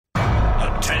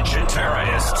Attention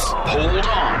terrorists, hold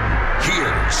on.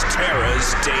 Here's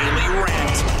Tara's Daily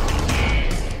Rant.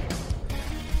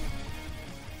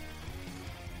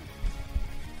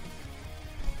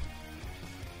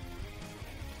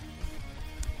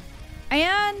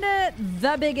 And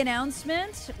the big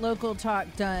announcement, Local Talk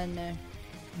done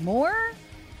more.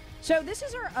 So this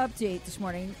is our update this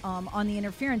morning on the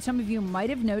interference. Some of you might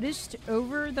have noticed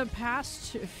over the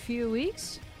past few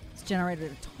weeks, it's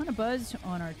generated a ton of buzz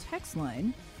on our text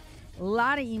line. A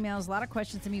lot of emails, a lot of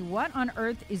questions to me. What on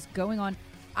earth is going on?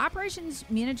 Operations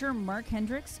Manager Mark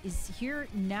Hendricks is here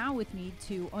now with me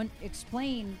to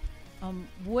explain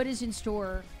what is in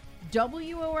store.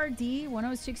 WORD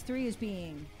 1063 is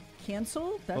being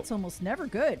canceled. That's almost never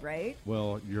good, right?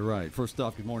 Well, you're right. First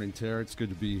off, good morning, Tara. It's good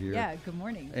to be here. Yeah, good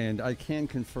morning. And I can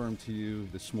confirm to you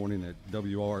this morning that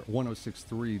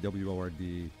 1063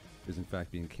 WORD is in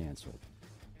fact being canceled.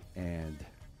 And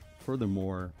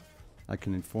furthermore, I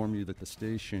can inform you that the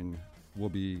station will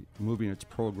be moving its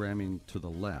programming to the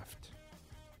left.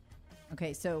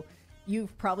 Okay, so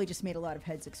you've probably just made a lot of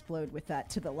heads explode with that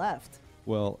to the left.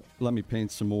 Well, let me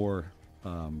paint some more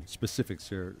specifics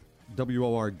here.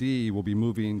 WORD will be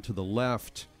moving to the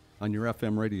left on your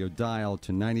FM radio dial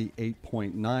to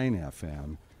 98.9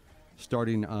 FM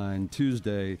starting on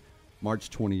Tuesday, March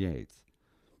 28th.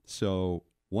 So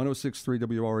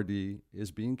 1063 WORD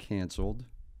is being canceled,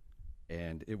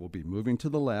 and it will be moving to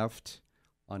the left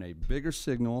on a bigger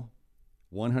signal,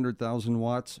 100,000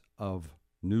 watts of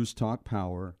news talk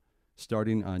power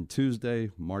starting on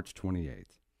Tuesday, March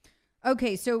 28th.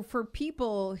 Okay, so for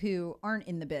people who aren't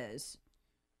in the biz,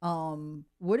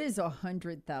 what does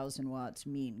 100,000 watts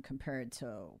mean compared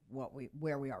to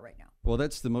where we are right now? Well,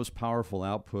 that's the most powerful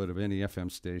output of any FM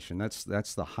station. That's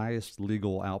the highest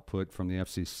legal output from the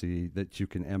FCC that you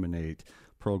can emanate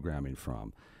programming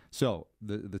from. So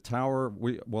the tower,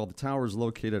 the tower is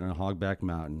located on Hogback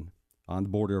Mountain on the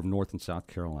border of North and South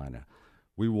Carolina.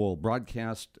 We will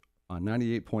broadcast on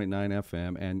 98.9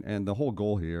 FM, and the whole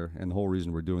goal here and the whole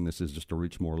reason we're doing this is just to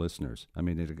reach more listeners. I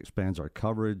mean, it expands our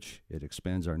coverage, it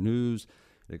expands our news,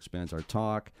 it expands our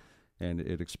talk, and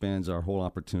it expands our whole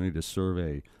opportunity to serve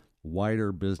a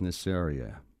wider business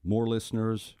area. More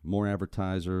listeners, more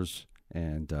advertisers,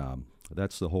 and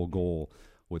that's the whole goal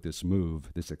with this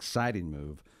move, this exciting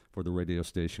move for the radio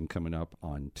station coming up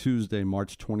on Tuesday,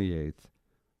 March 28th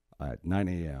at 9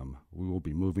 a.m. We will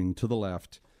be moving to the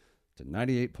left to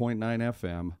 98.9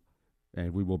 FM,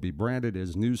 and we will be branded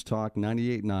as News Talk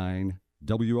 98.9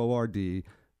 WORD,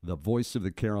 the voice of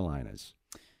the Carolinas.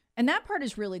 And that part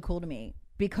is really cool to me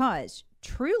because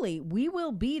truly we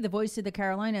will be the voice of the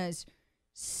Carolinas.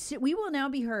 We will now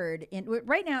be heard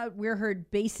right now we're heard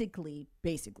basically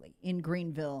in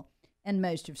Greenville and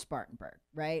most of Spartanburg,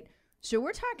 right? So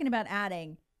we're talking about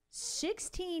adding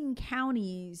 16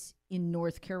 counties in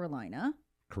North Carolina.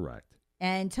 Correct.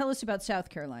 And tell us about South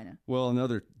Carolina. Well,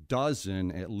 another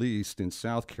dozen at least in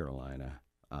South Carolina.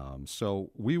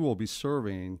 So we will be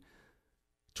serving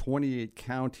 28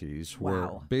 counties where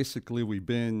basically we've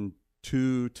been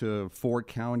 2 to 4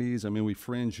 counties. I mean, we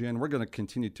fringe in. We're going to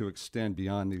continue to extend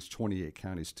beyond these 28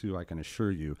 counties too, I can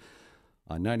assure you,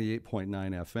 on 98.9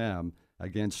 FM,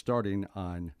 again, starting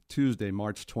on Tuesday,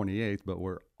 March 28th, but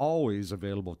we're always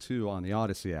available too on the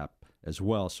Odyssey app as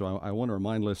well. So I want to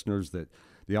remind listeners that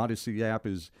the Odyssey app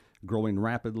is growing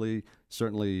rapidly.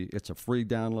 Certainly, it's a free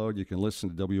download. You can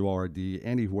listen to WORD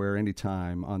anywhere,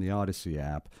 anytime on the Odyssey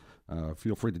app.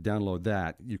 Feel free to download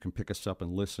that. You can pick us up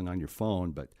and listen on your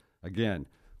phone. But again,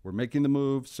 we're making the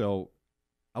move. So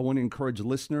I want to encourage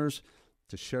listeners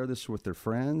to share this with their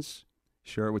friends,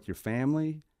 share it with your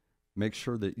family. Make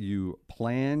sure that you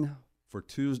plan for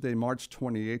Tuesday, March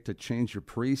 28th to change your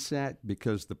preset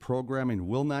because the programming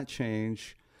will not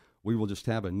change. We will just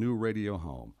have a new radio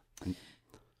home.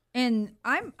 And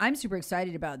I'm super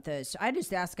excited about this. I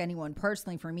just ask anyone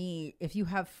personally, for me, if you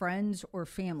have friends or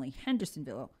family,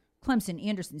 Hendersonville, Clemson,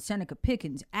 Anderson, Seneca,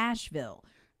 Pickens, Asheville,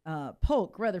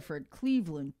 Polk, Rutherford,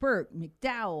 Cleveland, Burke,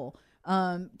 McDowell,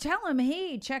 tell them,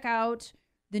 hey, check out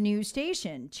the new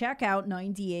station. Check out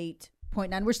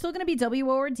 98.9. We're still going to be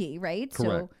WORD, right? Correct.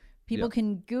 So people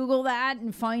can Google that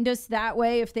and find us that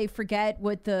way if they forget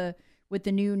what the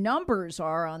new numbers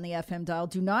are on the FM dial.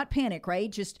 Do not panic,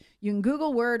 right? Just, you can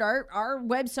Google Word. Our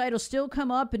website will still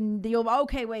come up and you'll,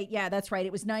 okay, wait, yeah, that's right.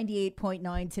 It was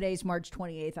 98.9. Today's March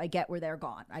 28th. I get where they're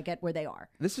gone. I get where they are.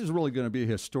 This is really going to be a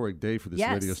historic day for this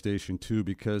radio station, too,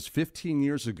 because 15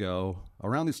 years ago,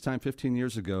 around this time, 15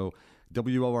 years ago,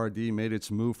 WORD made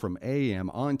its move from AM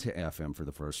onto FM for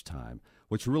the first time,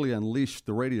 which really unleashed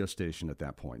the radio station at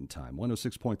that point in time.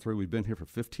 106.3, we've been here for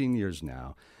 15 years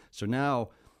now. So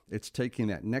now it's taking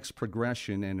that next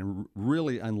progression and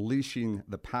really unleashing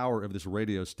the power of this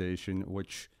radio station,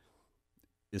 which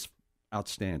is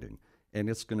outstanding. And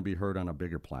it's going to be heard on a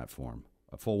bigger platform.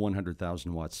 A full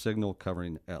 100,000 watt signal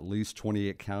covering at least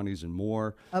 28 counties and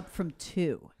more. Up from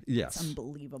 2. Yes. It's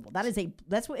unbelievable.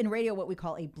 That's what in radio what we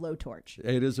call a blowtorch.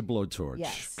 It is a blowtorch.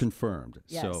 Yes. Confirmed.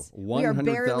 Yes. So we are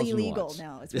 100,000 barely legal watts.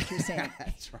 now, is what you're saying.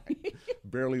 That's right.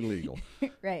 Barely legal.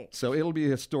 Right. So it'll be a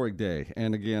historic day.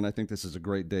 And again, I think this is a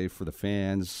great day for the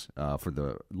fans, for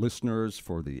the listeners,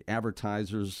 for the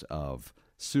advertisers of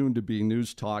soon-to-be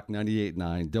News Talk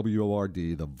 98.9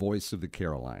 WORD, the voice of the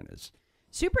Carolinas.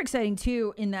 Super exciting,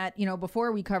 too, in that,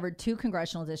 before we covered 2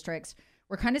 congressional districts,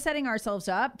 we're kind of setting ourselves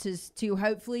up to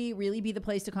hopefully really be the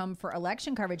place to come for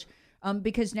election coverage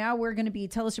because now we're going to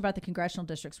tell us about the congressional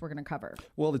districts we're going to cover.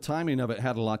 Well, the timing of it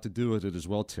had a lot to do with it as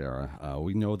well, Tara.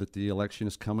 We know that the election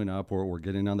is coming up, or we're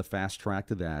getting on the fast track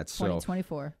to that.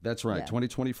 2024. That's right, yeah.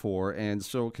 2024. And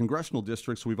so congressional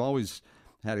districts, we've always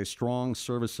had a strong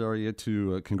service area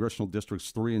to congressional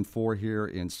districts 3 and 4 here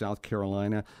in South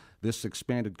Carolina. This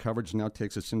expanded coverage now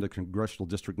takes us into congressional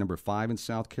district number 5 in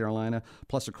South Carolina,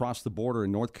 plus across the border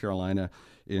in North Carolina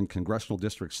in congressional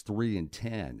districts 3 and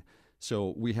 10.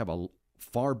 So we have a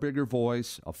far bigger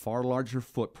voice, a far larger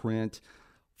footprint,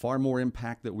 far more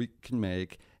impact that we can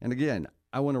make. And again,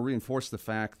 I want to reinforce the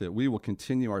fact that we will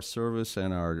continue our service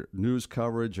and our news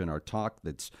coverage and our talk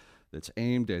that's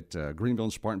aimed at Greenville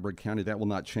and Spartanburg County. That will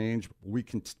not change.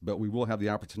 But we will have the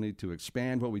opportunity to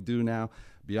expand what we do now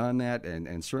beyond that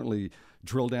and certainly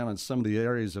drill down on some of the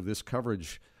areas of this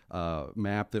coverage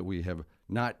map that we have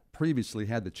not previously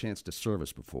had the chance to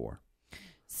service before.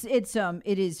 It's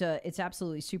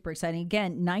absolutely super exciting.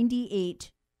 Again,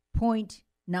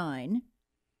 98.9,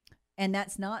 and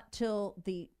that's not till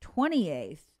the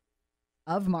 28th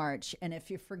of March. And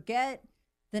if you forget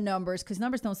the numbers, because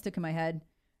numbers don't stick in my head,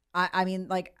 I mean,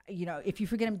 if you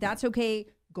forget them, that's okay.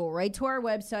 Go right to our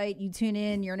website. You tune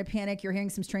in. You're in a panic. You're hearing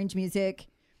some strange music.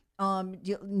 Go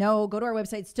to our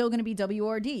website. It's still going to be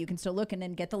WORD. You can still look and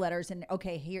then get the letters. And,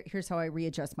 okay, here's how I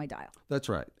readjust my dial. That's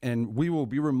right. And we will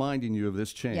be reminding you of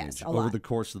this change over lot. the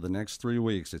course of the next 3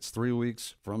 weeks. It's 3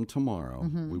 weeks from tomorrow.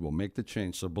 Mm-hmm. We will make the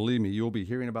change. So believe me, you'll be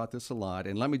hearing about this a lot.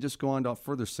 And let me just go on to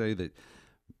further say that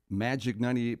Magic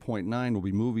 98.9 will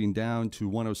be moving down to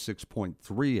 106.3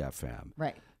 FM.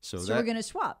 Right. So we're going to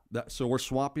swap. So we're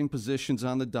swapping positions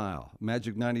on the dial.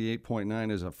 Magic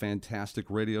 98.9 is a fantastic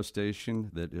radio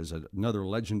station that is another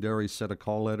legendary set of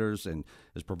call letters and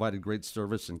has provided great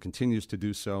service and continues to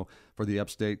do so for the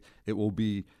upstate. It will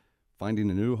be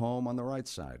finding a new home on the right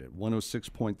side at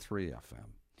 106.3 FM.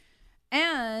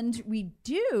 And we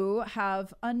do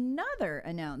have another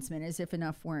announcement, as if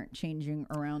enough weren't changing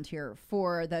around here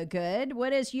for the good.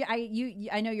 What is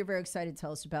I know you're very excited to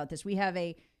tell us about this. We have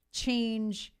a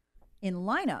change in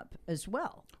lineup as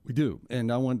well. We do.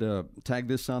 And I wanted to tag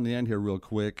this on the end here real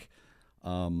quick.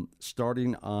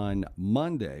 Starting on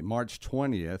Monday, March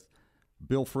 20th,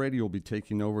 Bill Frady will be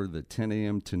taking over the 10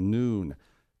 a.m. to noon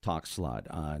talk slot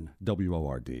on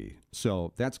WORD.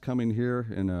 So that's coming here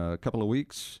in a couple of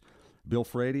weeks. Bill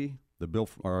Frady,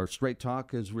 our Straight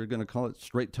Talk, as we're going to call it,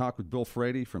 Straight Talk with Bill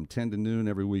Frady from 10 to noon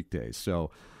every weekday.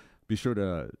 So be sure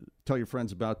to tell your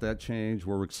friends about that change.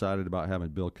 We're excited about having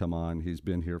Bill come on. He's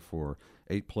been here for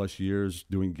 8+ years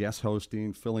doing guest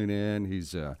hosting, filling in.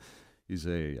 He's a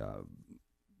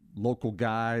local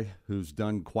guy who's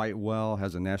done quite well,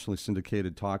 has a nationally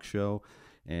syndicated talk show,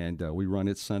 and we run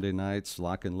it Sunday nights,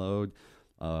 Lock and Load,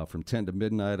 from 10 to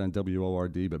midnight on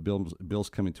WORD. But Bill's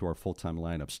coming to our full-time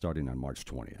lineup starting on March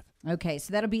 20th. Okay,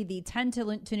 so that'll be the 10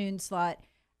 to noon slot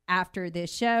after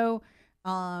this show.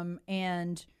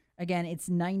 And again, it's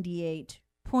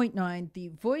 98.9, the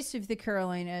voice of the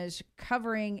Carolinas,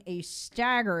 covering a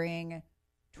staggering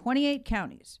 28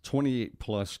 counties. 28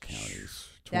 plus counties.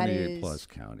 28 plus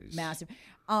counties. Massive.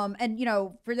 And,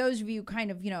 for those of you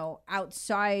kind of,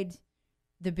 outside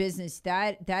the business,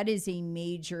 that is a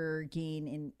major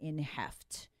gain in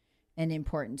heft and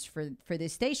importance for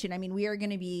this station. I mean, we are going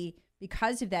to be,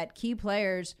 because of that, key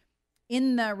players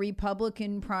in the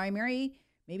Republican primary,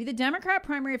 maybe the Democrat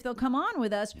primary if they'll come on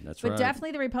with us. That's but right.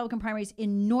 Definitely the Republican primaries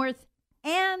in North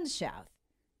and South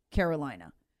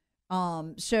Carolina.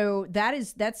 So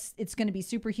it's going to be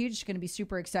super huge. It's going to be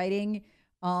super exciting.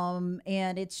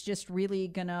 And it's just really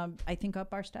going to, I think,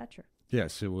 up our stature.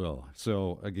 Yes, it will.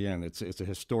 So again, it's a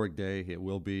historic day. It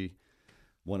will be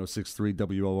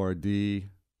 106.3 WORD,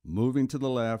 moving to the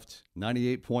left,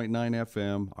 98.9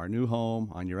 FM, our new home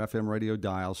on your FM radio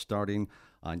dial, starting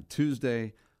on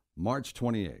Tuesday, March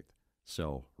 28th.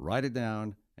 So write it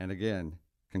down. And again,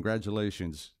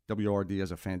 congratulations. WORD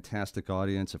has a fantastic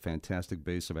audience, a fantastic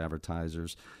base of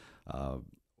advertisers.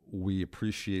 We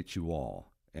appreciate you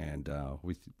all, and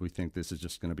we think this is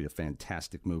just going to be a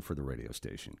fantastic move for the radio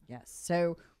station. Yes.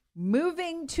 So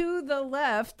moving to the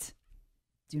left,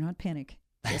 do not panic.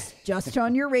 Just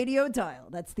on your radio dial.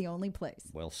 That's the only place.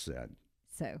 Well said.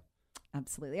 So,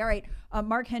 absolutely. All right.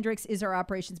 Mark Hendricks is our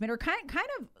operations manager. Kind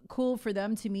of cool for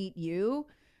them to meet you,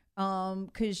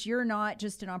 because you're not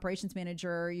just an operations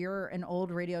manager. You're an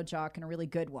old radio jock and a really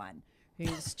good one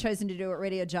who's chosen to do what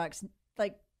radio jocks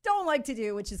don't like to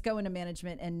do, which is go into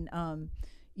management. And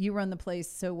you run the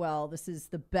place so well. This is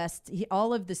the best.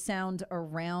 All of the sound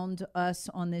around us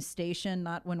on this station,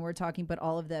 not when we're talking, but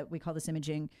all of we call this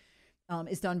imaging,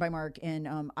 is done by Mark.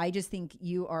 And I just think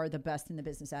you are the best in the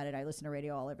business at it. I listen to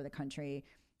radio all over the country.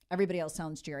 Everybody else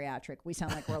sounds geriatric. We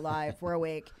sound like we're alive. We're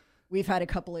awake. We've had a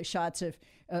couple of shots of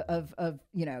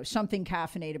something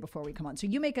caffeinated before we come on. So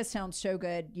you make us sound so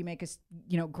good. You make us,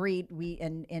 great.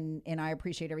 And I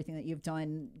appreciate everything that you've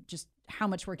done. Just how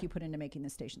much work you put into making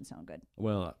this station sound good.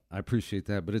 Well, I appreciate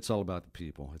that, but it's all about the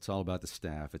people. It's all about the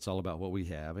staff. It's all about what we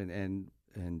have. And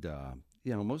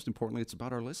most importantly, it's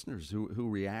about our listeners who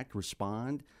react,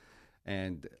 respond,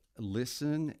 and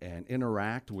listen and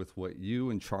interact with what you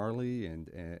and Charlie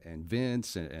and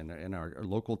Vince and our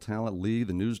local talent, Lee,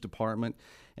 the news department,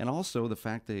 and also the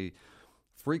fact they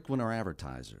frequent our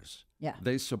advertisers. Yeah.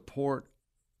 They support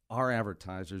our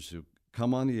advertisers who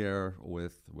come on the air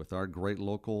with our great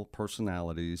local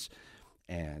personalities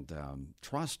and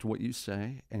trust what you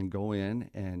say and go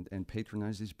in and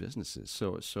patronize these businesses.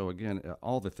 So again,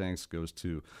 all the thanks goes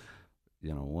to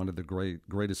one of the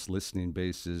greatest listening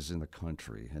bases in the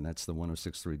country, and that's the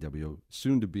 106.3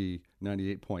 soon to be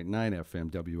 98.9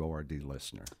 FM WORD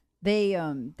listener.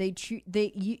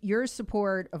 Your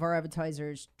support of our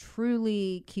advertisers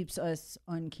truly keeps us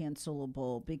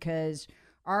uncancelable, because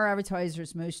our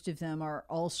advertisers, most of them are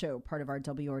also part of our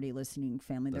WORD listening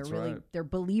family. They're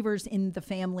believers in the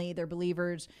family. They're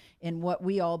believers in what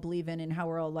we all believe in and how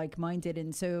we're all like-minded.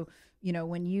 And so,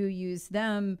 when you use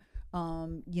them,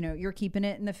 you're keeping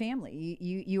it in the family.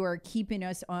 You are keeping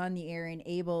us on the air and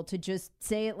able to just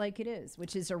say it like it is,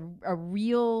 which is a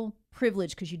real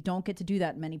privilege, because you don't get to do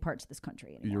that in many parts of this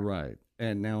country anymore. You're right.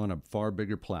 And now on a far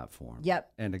bigger platform.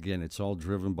 Yep. And again, it's all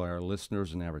driven by our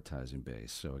listeners and advertising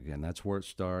base. So again, that's where it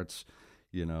starts.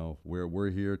 We're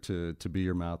here to be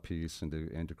your mouthpiece and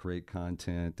to create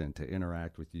content and to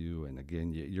interact with you. And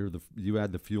again, you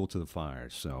add the fuel to the fire.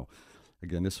 So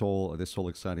again, this whole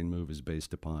exciting move is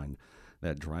based upon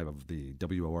that drive of the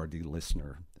WORD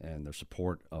listener and their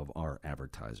support of our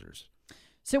advertisers.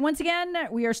 So once again,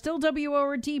 we are still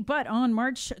WORD, but on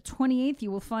March 28th,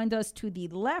 you will find us to the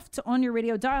left on your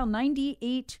radio dial,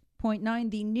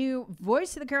 98.9, the new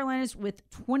Voice of the Carolinas with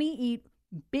 28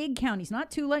 big counties.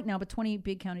 Not too late now, but 20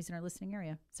 big counties in our listening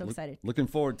area. So excited. Looking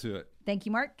forward to it. Thank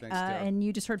you, Mark. Thanks, Tara. And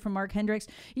you just heard from Mark Hendricks.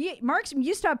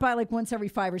 You stop by once every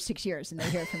 5 or 6 years and they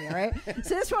hear from you, right?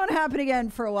 So this won't happen again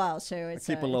for a while. So it's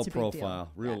keep a low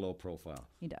profile, low profile.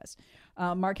 He does.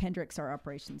 Mark Hendricks, our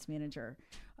operations manager.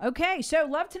 Okay, so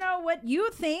love to know what you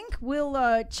think.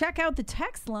 We'll check out the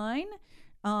text line.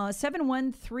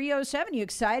 71307. You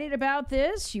excited about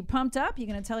this? You pumped up? You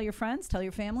going to tell your friends, tell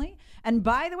your family? And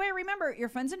by the way, remember, your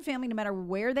friends and family, no matter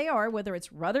where they are, whether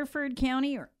it's Rutherford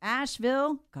County or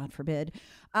Asheville, God forbid,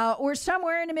 or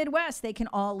somewhere in the Midwest, they can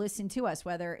all listen to us,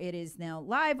 whether it is now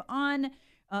live on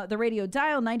the radio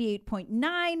dial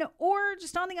 98.9 or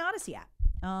just on the Odyssey app.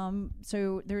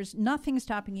 So there's nothing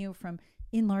stopping you from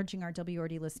enlarging our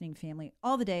WORD listening family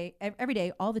all the day, every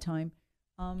day, all the time.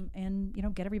 And,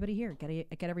 get everybody here,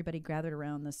 get everybody gathered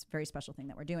around this very special thing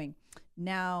that we're doing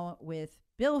now with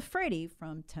Bill Frady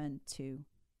from 10 to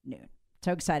noon.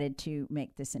 So excited to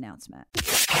make this announcement.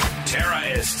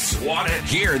 Terrorists want to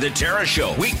hear the Tara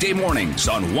Show weekday mornings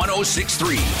on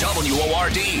 106.3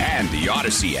 WORD and the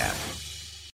Odyssey app.